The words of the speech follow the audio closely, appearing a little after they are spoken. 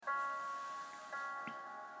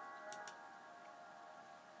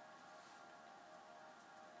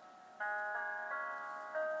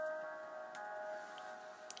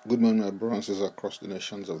Good morning, my brothers and sisters across the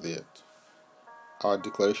nations of the earth. Our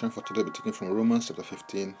declaration for today will be taken from Romans chapter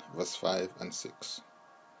 15, verse 5 and 6.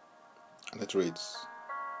 And it reads,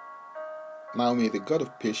 Now may the God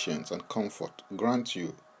of patience and comfort grant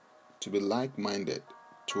you to be like-minded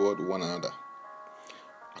toward one another,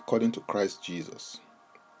 according to Christ Jesus,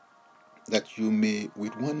 that you may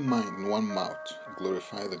with one mind and one mouth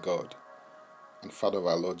glorify the God and Father of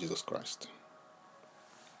our Lord Jesus Christ.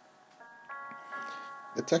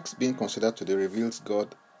 The text being considered today reveals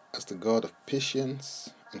God as the God of patience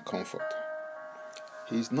and comfort.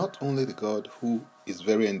 He is not only the God who is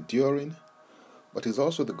very enduring, but is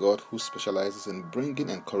also the God who specializes in bringing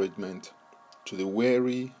encouragement to the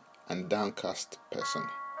weary and downcast person.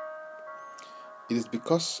 It is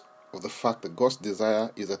because of the fact that God's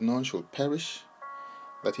desire is that none should perish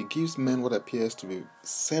that He gives men what appears to be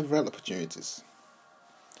several opportunities.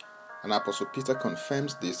 And Apostle Peter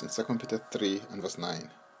confirms this in 2 Peter 3 and verse 9,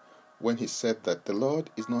 when he said that the Lord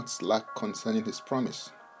is not slack concerning His promise,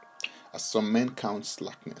 as some men count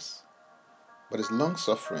slackness, but is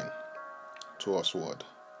long-suffering to usward,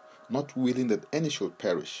 not willing that any should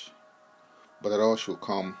perish, but that all should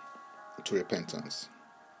come to repentance.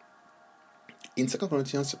 In 2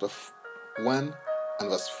 Corinthians chapter 1 and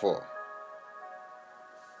verse 4,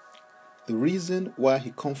 the reason why He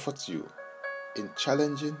comforts you in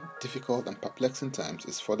challenging, difficult, and perplexing times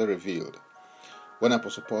is further revealed when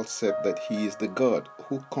Apostle Paul said that He is the God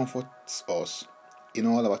who comforts us in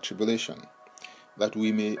all our tribulation, that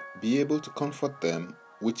we may be able to comfort them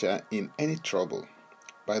which are in any trouble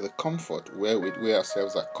by the comfort wherewith we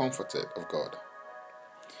ourselves are comforted of God.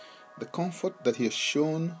 The comfort that He has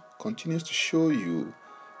shown, continues to show you,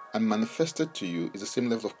 and manifested to you is the same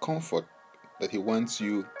level of comfort that He wants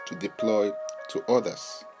you to deploy to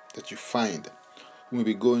others that you find who may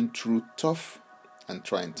be going through tough and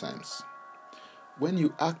trying times. When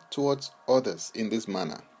you act towards others in this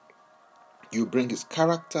manner, you bring His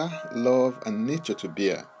character, love, and nature to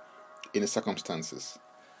bear in His circumstances,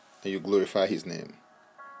 and you glorify His name.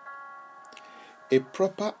 A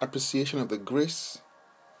proper appreciation of the grace,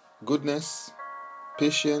 goodness,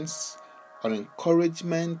 patience, and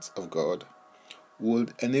encouragement of God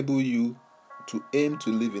would enable you to aim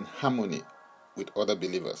to live in harmony with other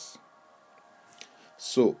believers.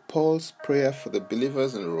 So, Paul's prayer for the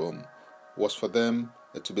believers in Rome was for them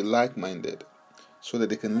to be like-minded, so that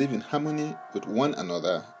they can live in harmony with one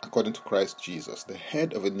another according to Christ Jesus, the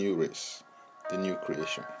head of a new race, the new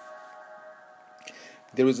creation.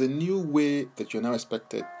 There is a new way that you're now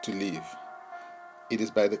expected to live. It is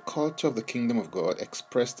by the culture of the kingdom of God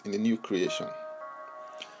expressed in the new creation.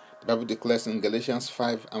 The Bible declares in Galatians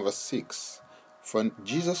 5 and verse 6, For in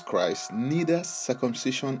Jesus Christ neither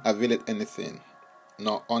circumcision availeth anything,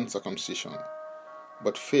 nor uncircumcision,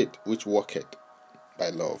 but faith which worketh by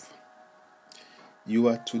love. You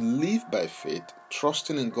are to live by faith,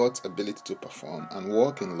 trusting in God's ability to perform, and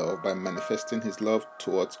walk in love by manifesting His love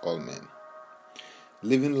towards all men.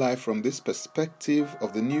 Living life from this perspective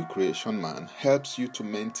of the new creation man helps you to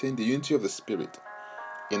maintain the unity of the Spirit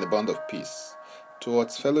in the bond of peace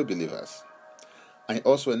towards fellow believers, and it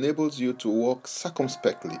also enables you to walk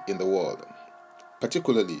circumspectly in the world,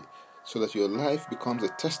 particularly so that your life becomes a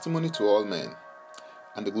testimony to all men,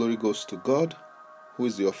 and the glory goes to God, who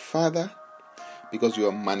is your Father, because you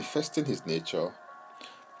are manifesting His nature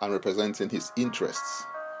and representing His interests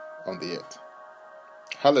on the earth.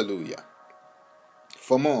 Hallelujah.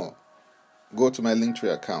 For more, go to my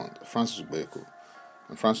Linktree account, Francis Ubeku,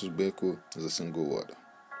 and Francis Ubeku is a single word.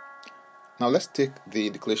 Now let's take the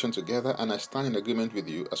declaration together, and I stand in agreement with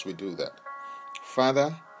you as we do that.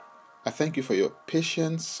 Father, I thank You for Your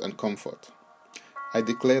patience and comfort. I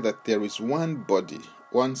declare that there is one body,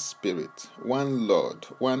 one Spirit, one Lord,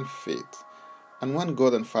 one faith, and one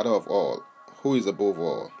God and Father of all, who is above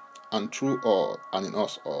all, and through all, and in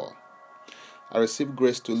us all. I receive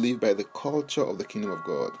grace to live by the culture of the kingdom of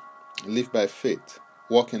God, live by faith,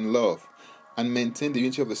 walk in love, and maintain the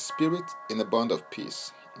unity of the Spirit in a bond of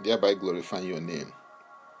peace, thereby glorifying Your name.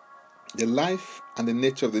 The life and the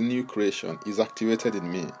nature of the new creation is activated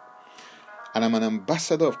in me, and I'm an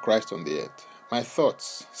ambassador of Christ on the earth. My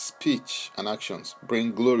thoughts, speech, and actions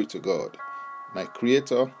bring glory to God, my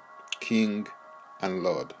Creator, King, and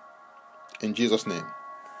Lord. In Jesus' name,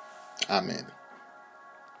 Amen.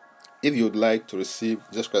 If you would like to receive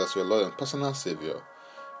Jesus Christ as your Lord and personal Savior,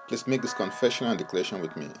 please make this confession and declaration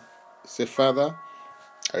with me. Say, Father,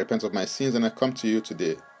 I repent of my sins and I come to You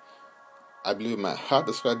today. I believe in my heart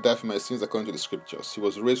that Christ died for my sins according to the Scriptures. He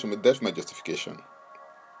was raised from the dead for my justification.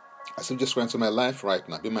 I accept Jesus Christ into my life right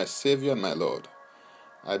now. Be my Savior and my Lord.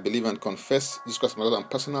 I believe and confess Jesus Christ, my Lord and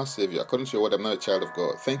personal Savior. According to your word, I'm now a child of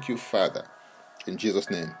God. Thank you, Father. In Jesus'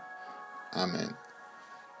 name, Amen.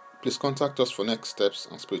 Please contact us for next steps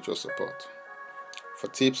and spiritual support. For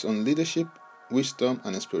tips on leadership, wisdom,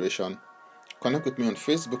 and inspiration, connect with me on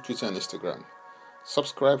Facebook, Twitter, and Instagram.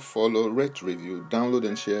 Subscribe, follow, rate, review, download,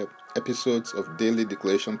 and share episodes of Daily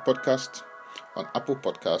Declaration Podcast on Apple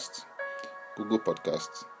Podcasts, Google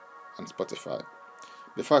Podcasts, and Spotify.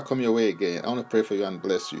 Before I come your way again, I want to pray for you and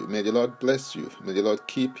bless you. May the Lord bless you. May the Lord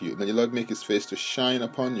keep you. May the Lord make His face to shine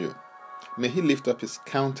upon you. May He lift up His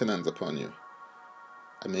countenance upon you.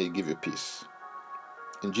 And may He give you peace.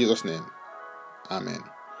 In Jesus' name, Amen.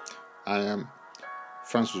 I am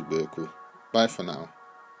Francis Beoku. Bye for now,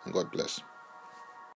 and God bless.